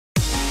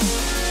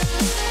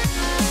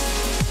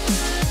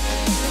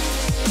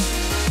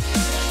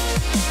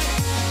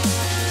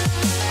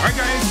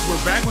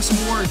with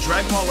some more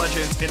Dragon Ball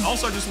Legends. And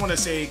also I just want to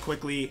say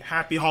quickly,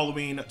 happy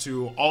Halloween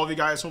to all of you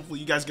guys. Hopefully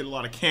you guys get a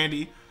lot of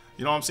candy.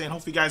 You know what I'm saying?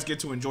 Hopefully you guys get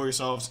to enjoy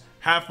yourselves,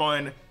 have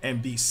fun,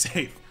 and be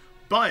safe.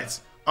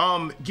 But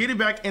getting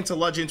back into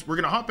Legends, we're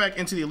gonna hop back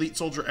into the Elite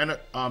Soldier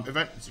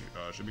event.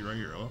 Should be right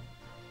here. Hello?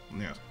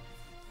 Yes.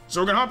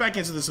 So we're gonna hop back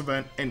into this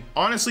event and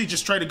honestly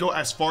just try to go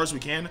as far as we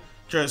can,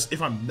 because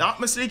if I'm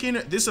not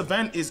mistaken, this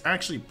event is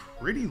actually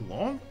pretty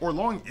long, or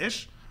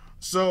long-ish.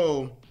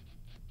 So,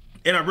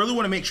 and I really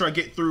want to make sure I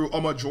get through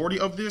a majority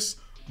of this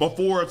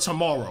before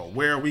tomorrow,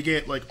 where we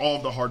get like all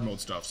of the hard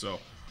mode stuff. So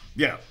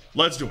yeah,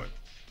 let's do it.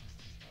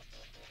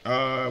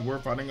 We're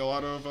fighting a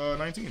lot of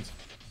 19s.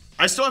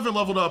 I still haven't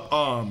leveled up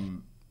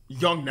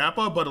young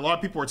Nappa, but a lot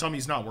of people are telling me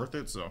he's not worth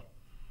it, so.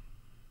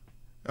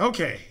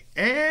 Okay,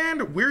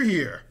 and we're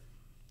here.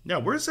 Now,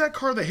 where's that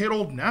car that hit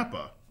old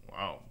Nappa?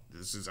 Wow,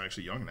 this is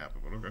actually young Nappa,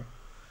 but okay.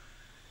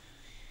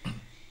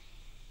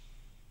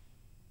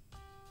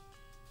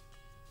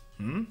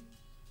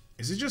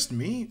 Is it just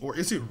me, or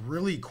is it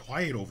really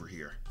quiet over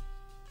here?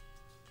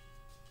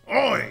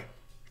 Oi!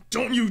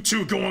 Don't you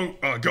two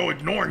go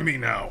ignoring me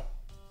now.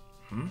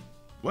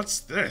 What's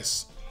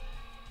this?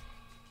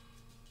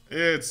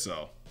 It's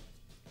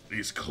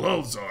these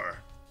clothes are.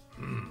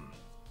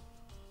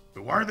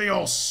 But why are they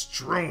all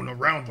strewn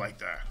around like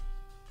that?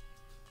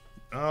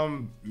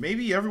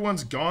 Maybe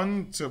everyone's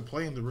gone to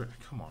play in the.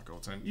 Come on,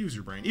 Goten, use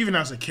your brain. Even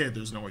as a kid,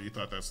 there's no way you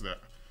thought that's that.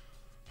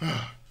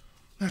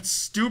 That's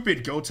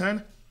stupid,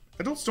 Goten.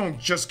 Adults don't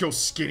just go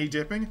skinny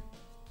dipping.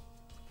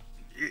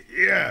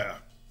 Yeah.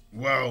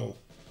 Well,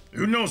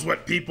 who knows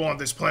what people on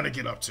this planet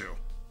get up to?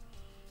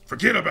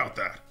 Forget about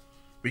that.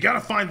 We gotta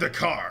find the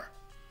car.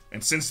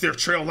 And since their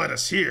trail led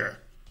us here,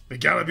 they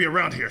gotta be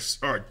around here,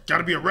 or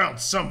gotta be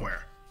around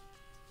somewhere.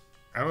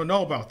 I don't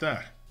know about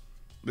that.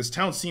 This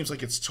town seems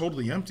like it's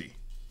totally empty.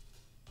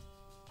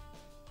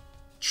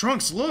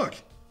 Trunks, look!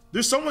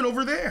 There's someone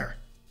over there!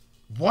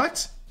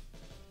 What?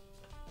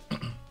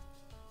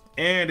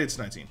 And it's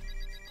 19.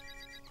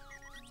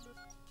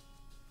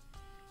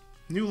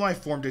 New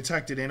life form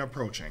detected and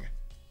approaching.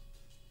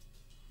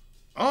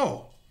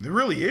 Oh, there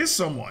really is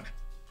someone.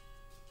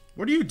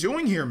 What are you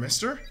doing here,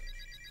 mister?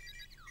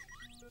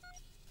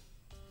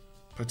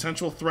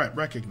 Potential threat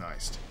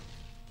recognized.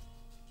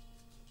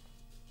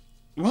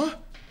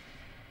 What?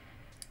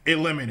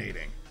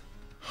 Eliminating.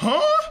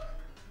 Huh?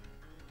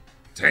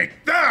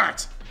 Take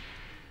that!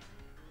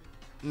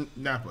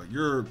 Nappa,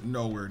 you're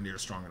nowhere near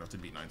strong enough to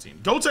beat 19.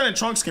 Goten and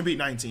Trunks can beat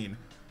 19,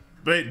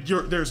 but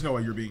there's no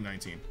way you're beating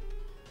 19.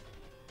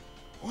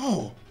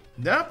 Whoa,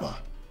 Nappa.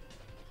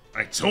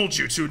 I told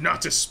you two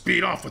not to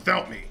speed off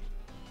without me.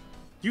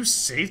 You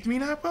saved me,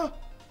 Nappa?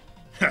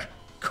 Of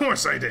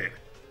course I did.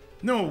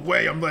 No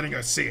way I'm letting a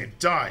Saiyan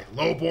die,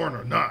 lowborn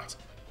or not.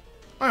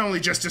 I only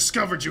just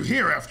discovered you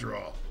here after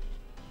all.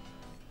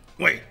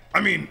 Wait,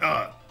 I mean,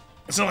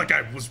 it's not like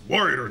I was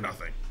worried or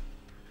nothing.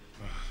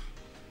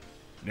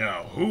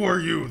 Now, who are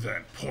you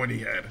then, pointy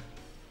head?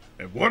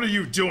 And what are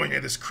you doing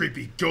in this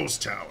creepy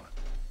ghost town?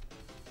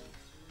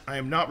 I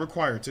am not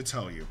required to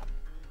tell you.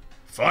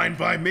 Fine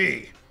by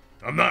me.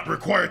 I'm not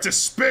required to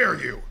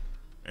spare you.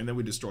 And then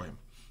we destroy him.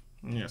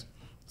 Yes.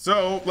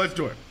 So, let's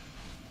do it.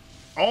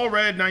 All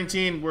red,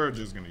 19, we're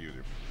just gonna use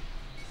it.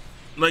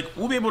 Like,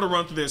 we'll be able to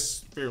run through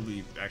this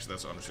fairly, actually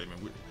that's an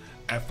understatement,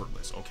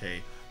 effortless,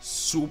 okay?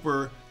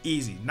 Super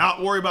easy.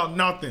 Not worry about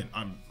nothing.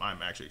 I'm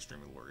actually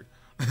extremely worried.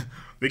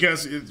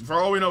 Because for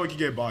all we know, we could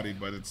get bodied,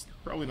 but it's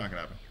probably not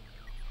gonna happen.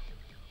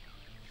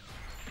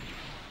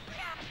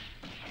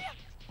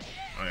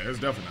 Oh yeah, it's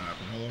definitely not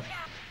happening. Hello?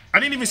 I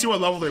didn't even see what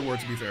level they were,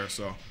 to be fair,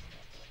 so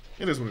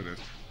it is what it is.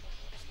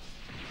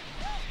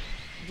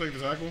 I'll take the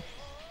tackle.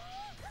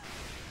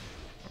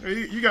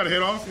 Hey, you got a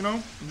hit off, you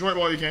know? Enjoy it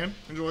while you can.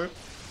 Enjoy it.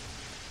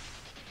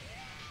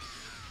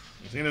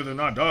 Seeing that they're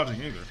not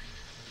dodging either.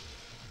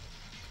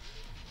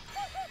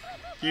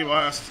 Key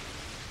blast.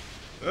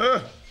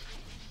 Throw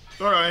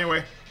it out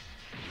anyway.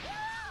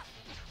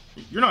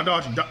 You're not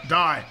dodging.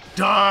 Die.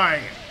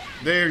 Die.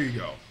 There you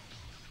go.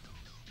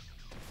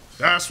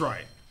 That's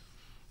right.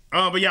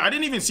 But yeah, I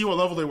didn't even see what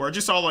level they were. I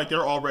just saw like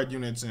they're all red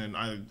units, and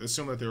I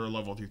assumed that they were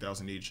level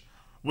 3000 each.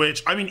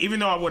 Which, I mean, even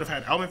though I would have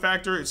had element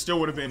factor, it still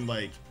would have been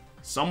like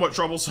somewhat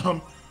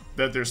troublesome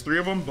that there's 3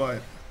 of them,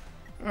 but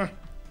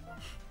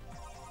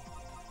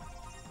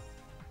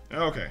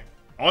okay.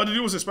 All I had to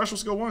do was a special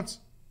skill once.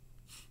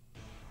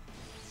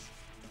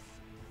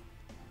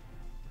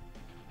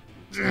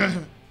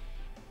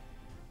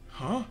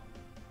 Huh?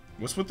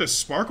 What's with the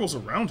sparkles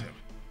around him?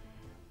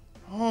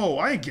 Oh,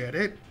 I get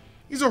it.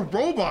 He's a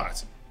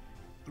robot.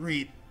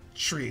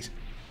 Retreat.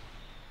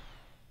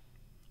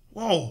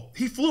 Whoa,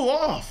 he flew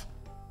off.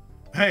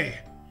 Hey,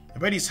 I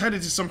bet he's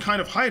headed to some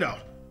kind of hideout.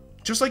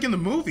 Just like in the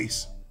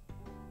movies.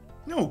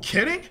 No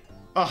kidding?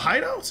 A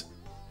hideout?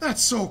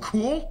 That's so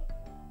cool.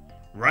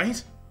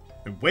 Right?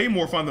 And way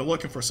more fun than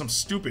looking for some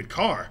stupid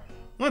car.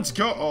 Let's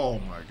go. Oh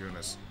my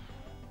goodness.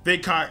 They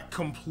got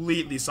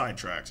completely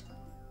sidetracked.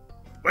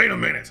 Wait a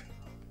minute.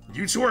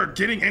 You two are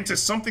getting into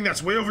something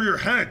that's way over your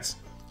heads.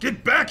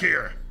 Get back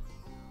here.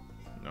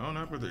 No,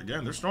 not with it.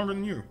 Again, they're stronger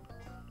than you.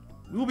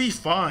 We'll be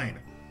fine.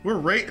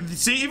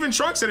 See, even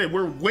Trunks said it.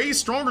 We're way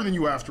stronger than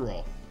you after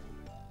all.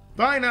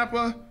 Bye,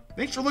 Nappa.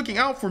 Thanks for looking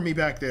out for me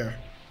back there.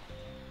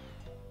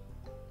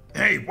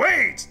 Hey,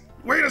 wait!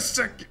 Wait a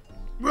second.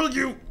 Will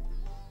you?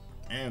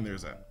 And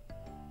there's that.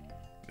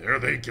 There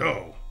they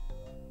go.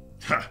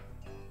 Ha!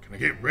 Can I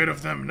get rid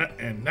of them?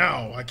 And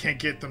now I can't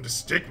get them to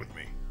stick with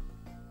me.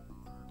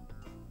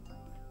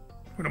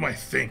 What am I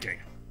thinking?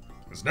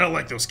 It's not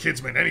like those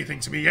kids meant anything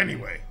to me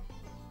anyway.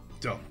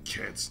 Dumb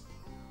kids.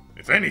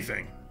 If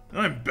anything,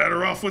 I'm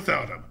better off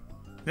without them.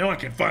 Now I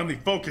can finally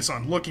focus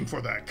on looking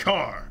for that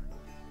car.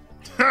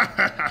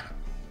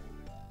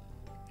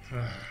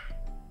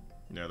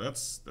 Yeah,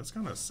 that's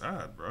kind of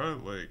sad,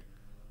 bro. Like,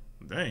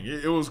 dang,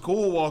 it was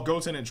cool while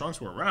Goten and Trunks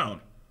were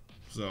around.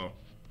 So,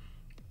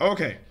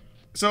 okay.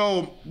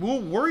 So,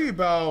 we'll worry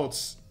about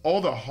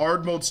all the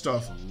hard mode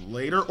stuff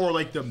later, or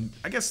like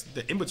I guess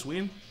the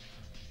in-between.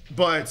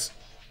 But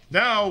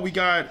now we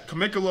got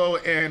Kamikolo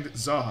and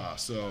Zaha,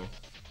 so...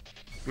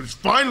 Which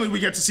finally we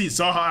get to see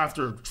Zaha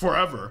after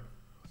forever.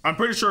 I'm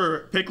pretty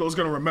sure Piccolo's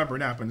gonna remember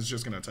Nappa and is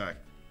just gonna attack.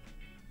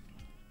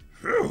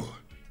 Phew,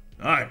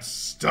 I'm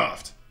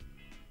stuffed.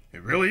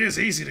 It really is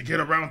easy to get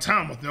around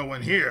town with no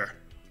one here.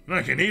 And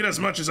I can eat as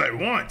much as I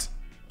want.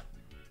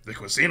 The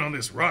cuisine on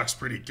this rock's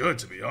pretty good,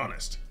 to be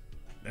honest.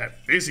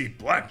 That fizzy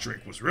black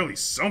drink was really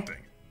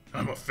something.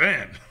 I'm a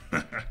fan.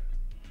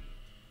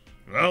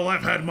 Well,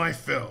 I've had my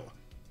fill.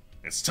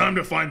 It's time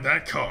to find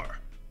that car.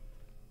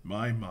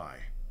 My.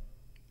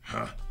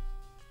 Huh.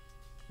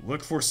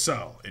 Look for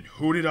Sal, and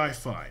who did I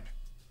find?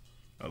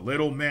 A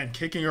little man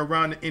kicking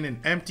around in an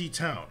empty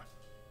town.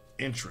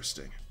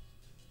 Interesting.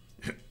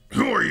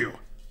 Who are you,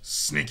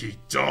 sneaky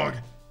dog?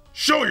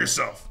 Show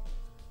yourself!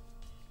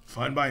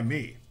 Fine by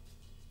me.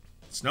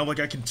 It's not like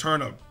I can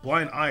turn a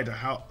blind eye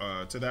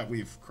to that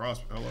we've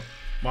crossed. Hello?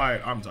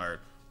 I'm tired.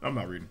 I'm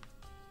not reading.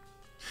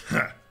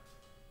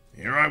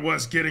 Here I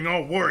was getting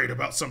all worried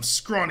about some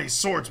scrawny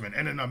swordsman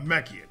and an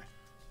Namekian.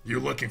 You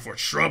looking for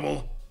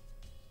trouble?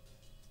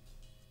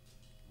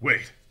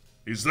 Wait,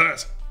 is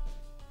that?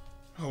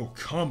 Oh,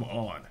 come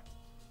on.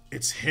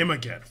 It's him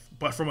again,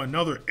 but from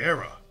another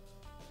era.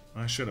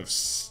 I should have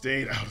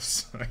stayed out of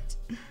sight.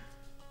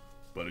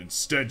 But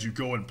instead you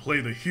go and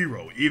play the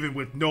hero even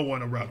with no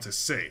one around to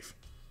save.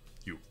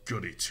 You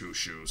goody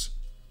two-shoes.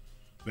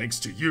 Thanks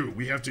to you,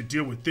 we have to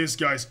deal with this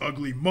guy's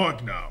ugly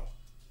mug now.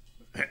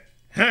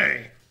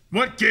 Hey,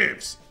 what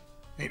gives?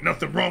 Ain't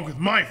nothing wrong with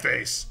my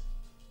face.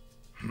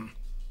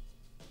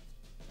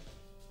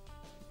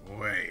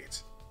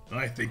 Wait,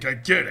 I think I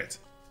get it.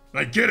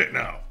 I get it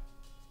now.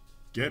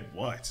 Get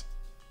what?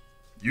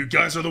 You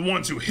guys are the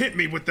ones who hit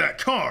me with that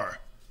car.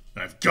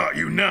 I've got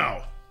you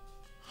now.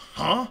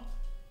 Huh?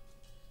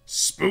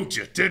 Spooked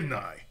you, didn't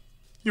I?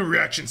 Your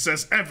reaction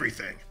says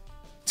everything.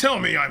 Tell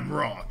me I'm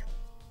wrong.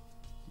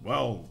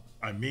 Well,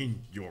 I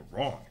mean, you're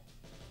wrong.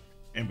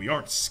 And we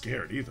aren't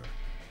scared either.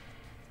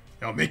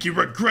 I'll make you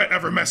regret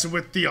ever messing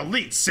with the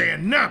elite,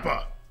 saying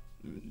Nappa!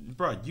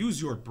 Bruh,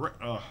 use your brain.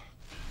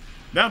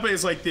 Nappa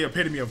is like the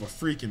epitome of a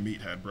freaking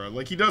meathead, bro.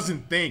 Like, he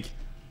doesn't think.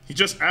 He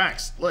just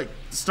acts. Like,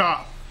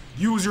 stop.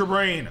 Use your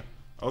brain.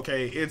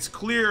 Okay, it's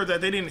clear that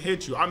they didn't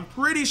hit you. I'm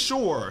pretty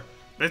sure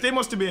that they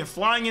must have been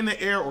flying in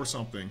the air or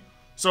something.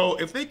 So,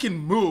 if they can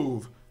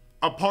move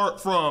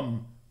apart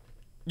from,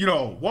 you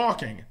know,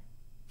 walking,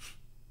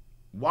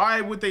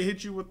 why would they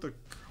hit you with the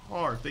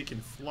car if they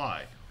can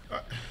fly?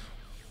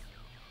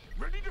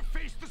 Ready to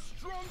face the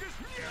strongest.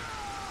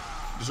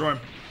 Destroy him.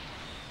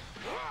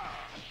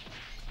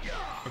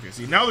 Okay,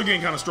 see, now they're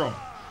getting kind of strong.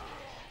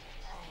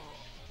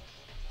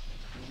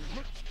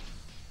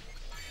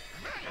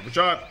 Good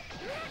shot.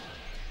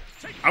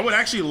 I would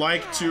actually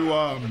like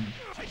to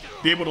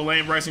be able to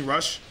land Rising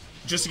Rush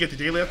just to get the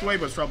daily out the way,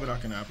 but it's probably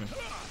not going to happen.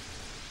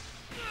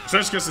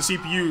 Especially because the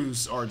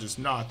CPUs are just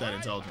not that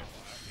intelligent.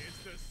 It's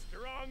the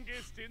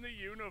strongest in the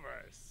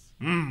universe.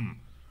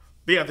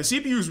 But yeah, the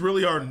CPUs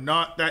really are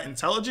not that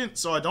intelligent,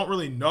 so I don't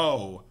really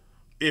know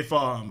if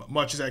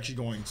much is actually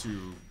going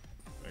to,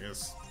 I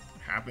guess,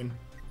 happen.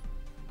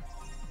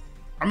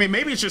 I mean,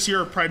 maybe it's just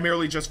here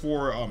primarily just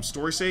for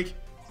story's sake,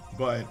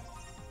 but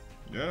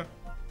yeah.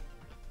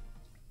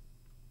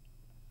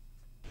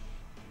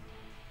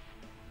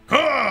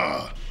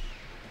 Ah!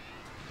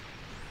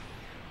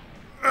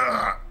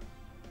 Ah!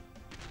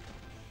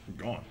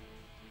 Gone.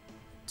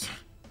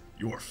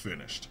 You're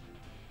finished.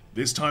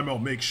 This time I'll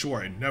make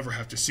sure I never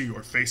have to see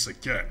your face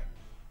again.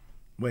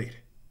 Wait,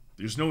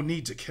 there's no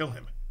need to kill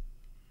him.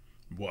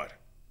 What?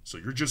 So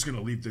you're just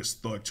gonna leave this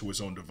thug to his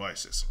own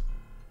devices?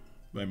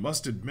 I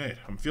must admit,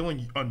 I'm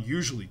feeling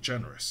unusually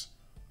generous,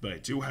 but I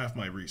do have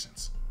my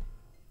reasons.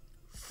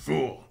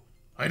 Fool!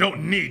 I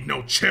don't need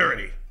no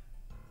charity!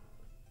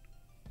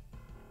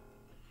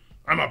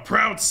 I'm a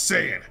proud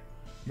Saiyan.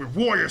 We're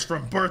warriors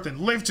from birth and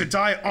live to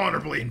die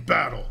honorably in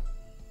battle.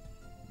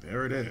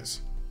 There it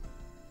is.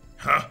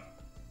 Huh?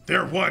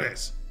 There what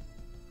is?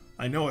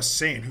 I know a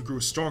Saiyan who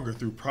grew stronger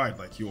through pride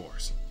like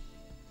yours.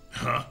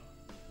 Huh?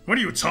 What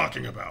are you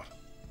talking about?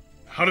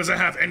 How does that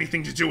have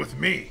anything to do with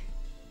me?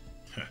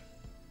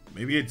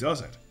 Maybe it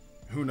doesn't.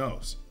 Who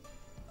knows?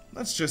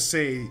 Let's just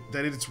say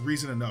that it's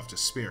reason enough to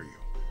spare you.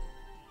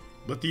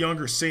 Let the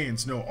younger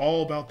Saiyans know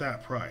all about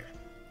that pride,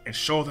 and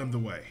show them the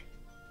way.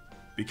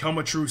 Become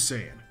a true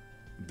Saiyan.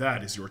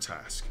 That is your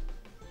task.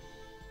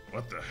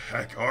 What the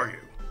heck are you?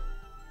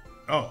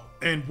 Oh,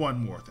 and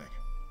one more thing.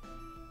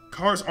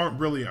 Cars aren't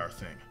really our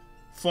thing.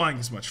 Flying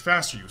is much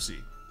faster, you see.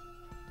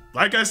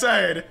 Like I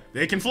said,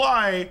 they can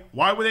fly.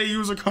 Why would they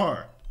use a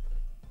car?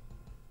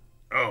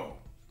 Oh,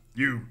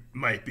 you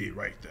might be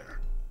right there.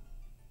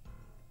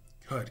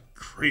 Good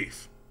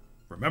grief.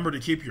 Remember to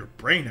keep your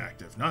brain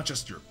active, not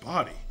just your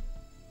body.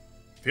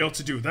 Fail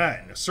to do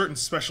that, and a certain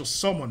special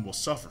someone will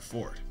suffer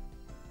for it.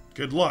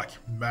 Good luck,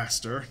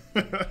 master.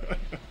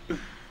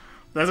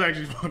 That's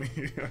actually funny.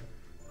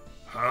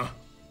 Huh?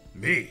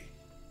 Me?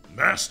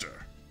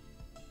 Master?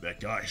 That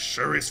guy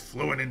sure is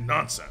fluent in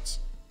nonsense.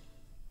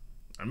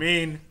 I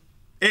mean,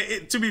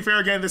 to be fair,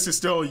 again, this is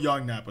still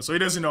young Nappa, so he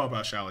doesn't know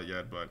about Shallot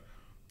yet, but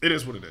it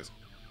is what it is.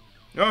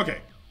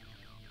 Okay.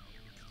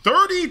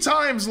 30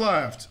 times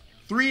left.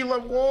 3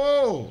 left.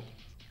 Whoa.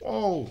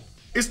 Whoa.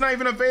 It's not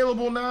even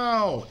available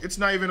now. It's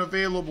not even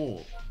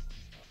available.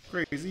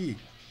 Crazy.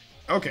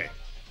 Okay.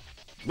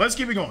 Let's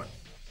keep it going.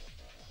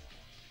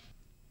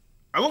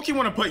 I low-key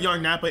want to put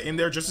young Nappa in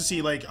there just to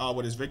see, like,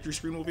 what his victory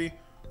screen will be.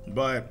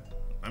 But,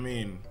 I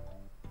mean,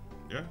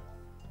 yeah.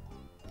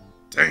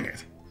 Dang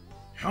it.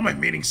 How am I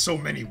meeting so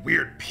many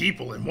weird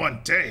people in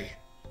one day?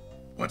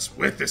 What's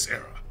with this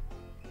era?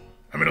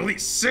 I'm an elite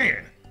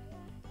Saiyan.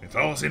 If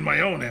I was in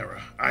my own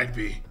era, I'd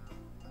be...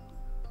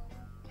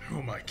 Who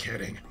am I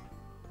kidding?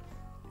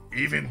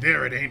 Even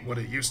there, it ain't what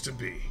it used to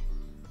be.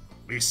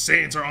 We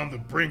Saiyans are on the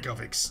brink of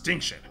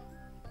extinction,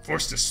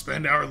 forced to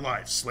spend our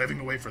lives slaving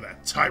away for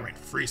that tyrant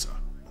Frieza.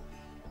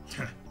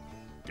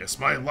 Guess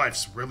my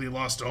life's really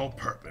lost all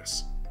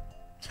purpose.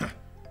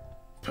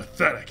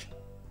 Pathetic.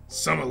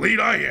 Some elite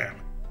I am.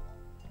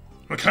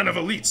 What kind of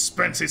elite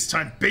spends his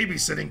time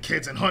babysitting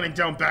kids and hunting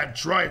down bad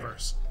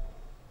drivers?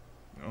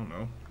 I don't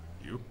know.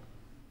 You?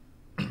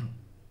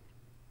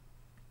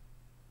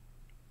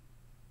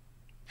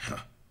 Huh.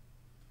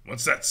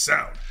 What's that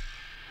sound?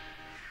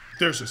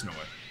 There's just no way.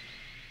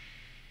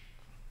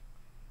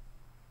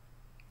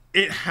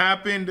 It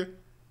happened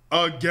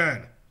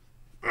again.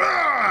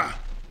 Ah!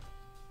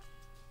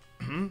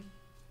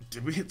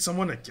 Did we hit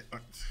someone again?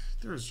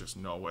 There's just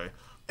no way.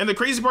 And the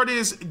crazy part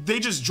is, they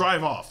just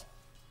drive off.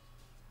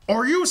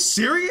 Are you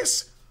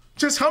serious?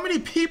 Just how many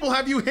people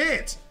have you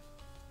hit?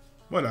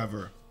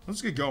 Whatever.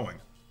 Let's get going.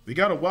 We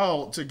got a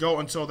while to go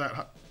until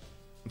that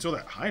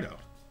hideout.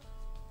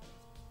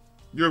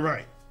 You're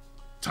right.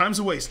 Time's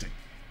a wasting.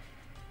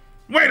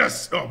 Wait a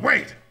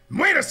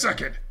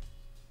second.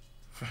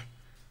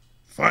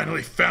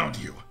 Finally found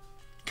you.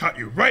 Caught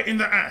you right in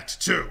the act,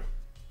 too.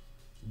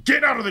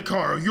 Get out of the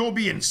car or you'll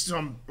be in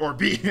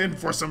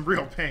for some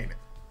real pain.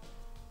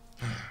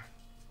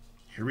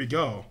 Here we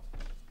go.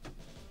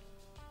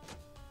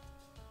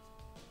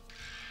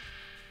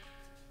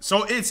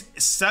 So it's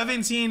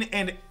 17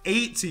 and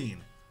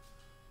 18.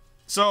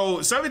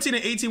 So 17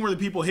 and 18 were the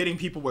people hitting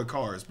people with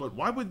cars, but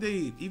why would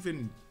they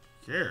even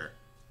care?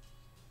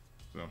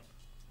 So,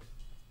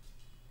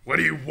 what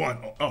do you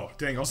want? Oh,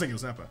 dang, I was thinking it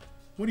was Nappa.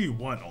 What do you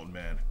want, old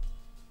man?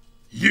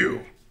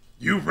 You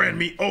ran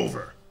me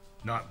over.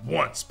 Not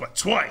once, but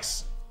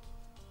twice.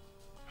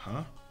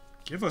 Huh?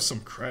 Give us some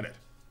credit.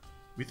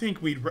 We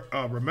think we'd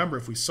remember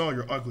if we saw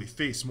your ugly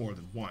face more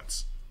than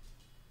once.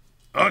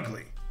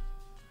 Ugly?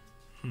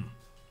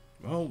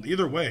 Well,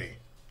 either way,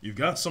 you've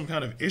got some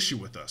kind of issue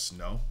with us,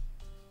 no?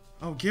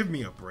 Oh, give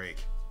me a break.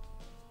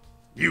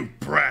 You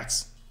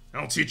brats!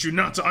 I'll teach you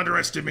not to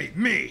underestimate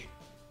me!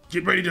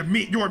 Get ready to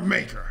meet your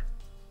maker!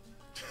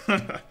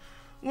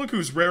 Look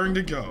who's raring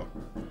to go.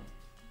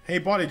 Hey,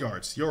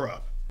 bodyguards, you're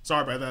up.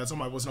 Sorry about that,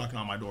 somebody was knocking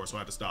on my door, so I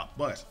had to stop.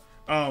 But,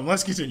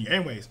 let's continue.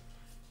 Anyways.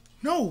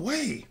 No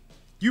way!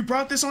 You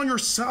brought this on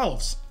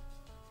yourselves!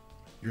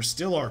 You're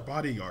still our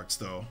bodyguards,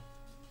 though.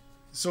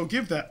 So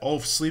give that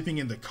oaf sleeping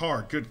in the car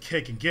a good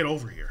kick and get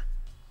over here.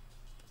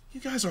 You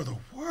guys are the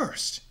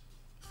worst.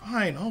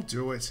 Fine, I'll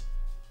do it.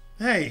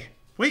 Hey,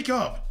 wake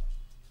up!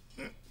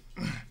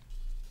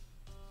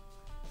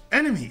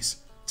 Enemies!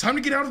 Time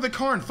to get out of the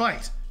car and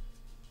fight!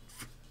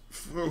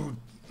 Food.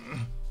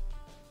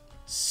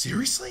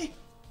 Seriously?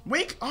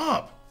 Wake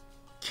up!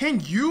 Can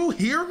you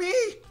hear me?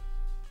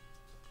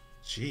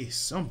 Jeez,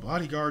 some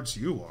bodyguards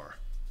you are.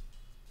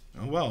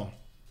 Oh well,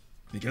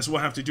 I guess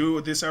we'll have to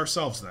do this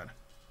ourselves then.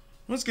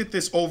 Let's get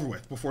this over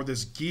with before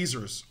this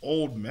geezer's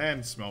old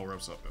man smell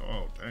rubs up.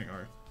 Oh, dang,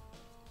 alright.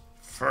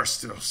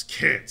 First those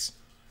kids,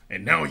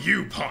 and now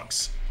you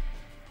punks.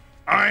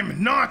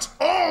 I'm not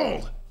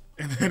old!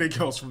 And then it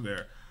goes from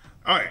there.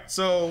 Alright,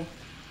 so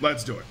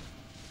let's do it.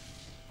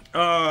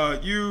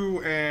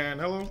 You and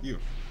hello, you.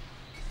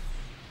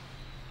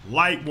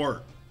 Light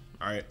work.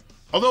 Alright.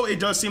 Although it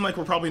does seem like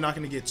we're probably not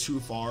going to get too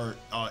far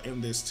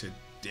in this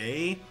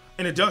today.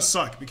 And it does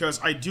suck because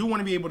I do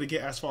want to be able to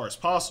get as far as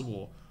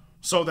possible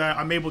so that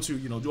I'm able to,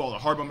 you know, do all the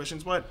hard mode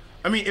missions. But,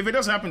 I mean, if it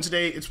does happen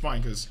today, it's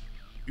fine because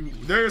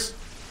there's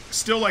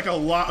still like a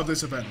lot of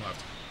this event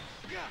left.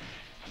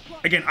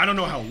 Again, I don't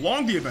know how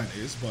long the event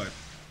is, but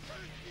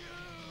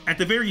at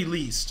the very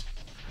least,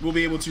 we'll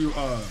be able to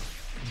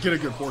get a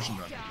good portion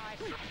done.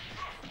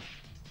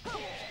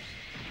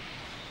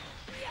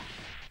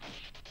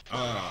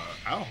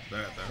 Ow,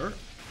 that hurt.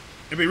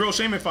 It'd be a real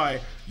shame if I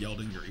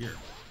yelled in your ear.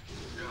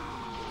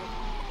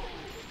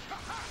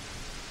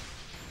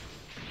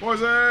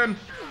 Poison!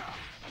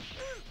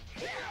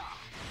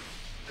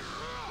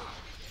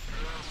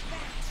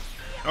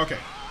 Okay.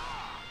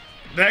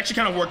 That actually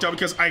kind of worked out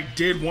because I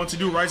did want to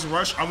do Rise and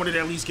Rush. I wanted to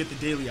at least get the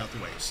daily out the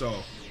way.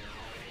 So,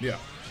 yeah.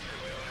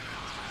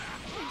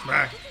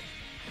 Smack.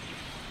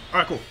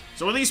 Alright, cool.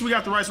 So at least we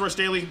got the Rise and Rush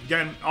daily.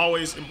 Again,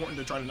 always important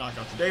to try to knock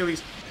out the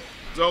dailies.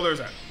 So there's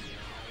that.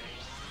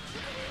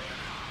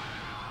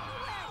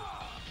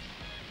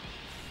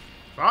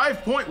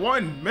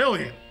 5.1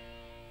 million.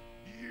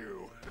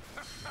 You.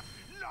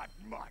 Not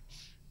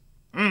much.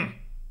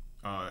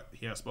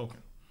 He has spoken.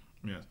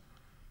 Yes.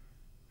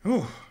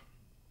 Whew.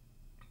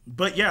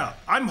 But yeah,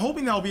 I'm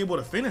hoping that I'll be able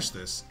to finish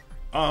this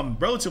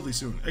relatively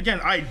soon. Again,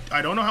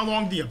 I don't know how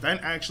long the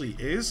event actually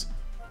is,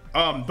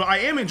 but I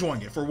am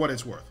enjoying it for what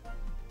it's worth.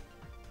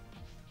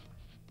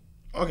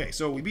 Okay,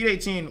 so we beat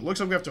 18. Looks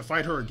like we have to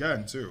fight her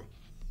again, too.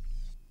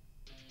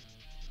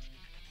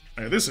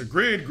 Hey, this is a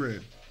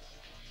grid.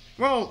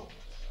 Well,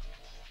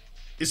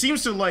 it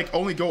seems to, like,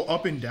 only go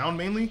up and down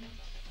mainly.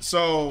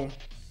 So,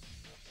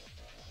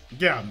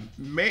 yeah,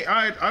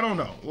 I don't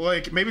know.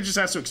 Like, maybe it just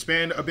has to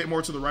expand a bit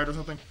more to the right or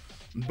something.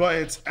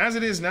 But as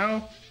it is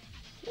now,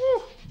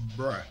 woo,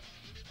 bruh.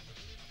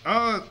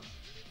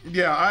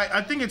 Yeah,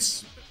 I think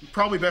it's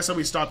probably best that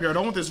we stop here. I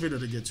don't want this video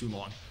to get too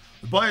long.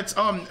 But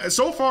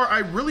so far, I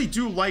really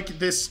do like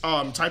this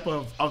type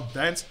of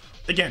event.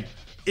 Again,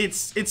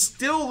 it's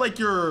still like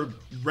your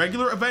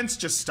regular events,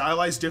 just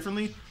stylized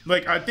differently.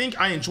 Like, I think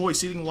I enjoy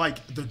seeing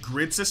like the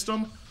grid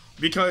system,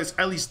 because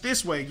at least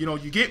this way, you know,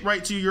 you get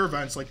right to your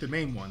events, like the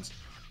main ones.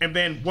 And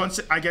then once,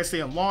 I guess, they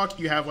unlock,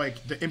 you have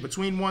like the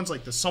in-between ones,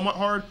 like the somewhat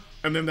hard,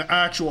 and then the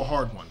actual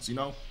hard ones, you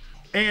know?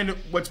 And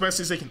what's best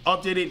is they can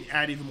update it and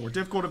add even more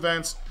difficult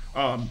events,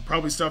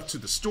 probably stuff to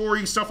the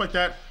story, stuff like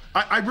that.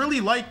 I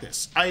really like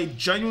this. I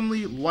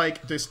genuinely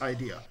like this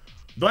idea.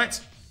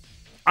 But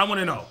I want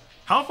to know,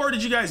 how far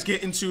did you guys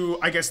get into,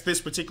 I guess,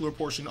 this particular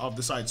portion of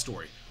the side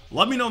story?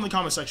 Let me know in the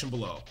comment section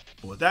below.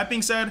 But with that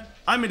being said,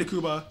 I'm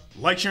Ndukauba.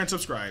 Like, share, and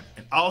subscribe,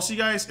 and I'll see you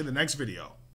guys in the next video.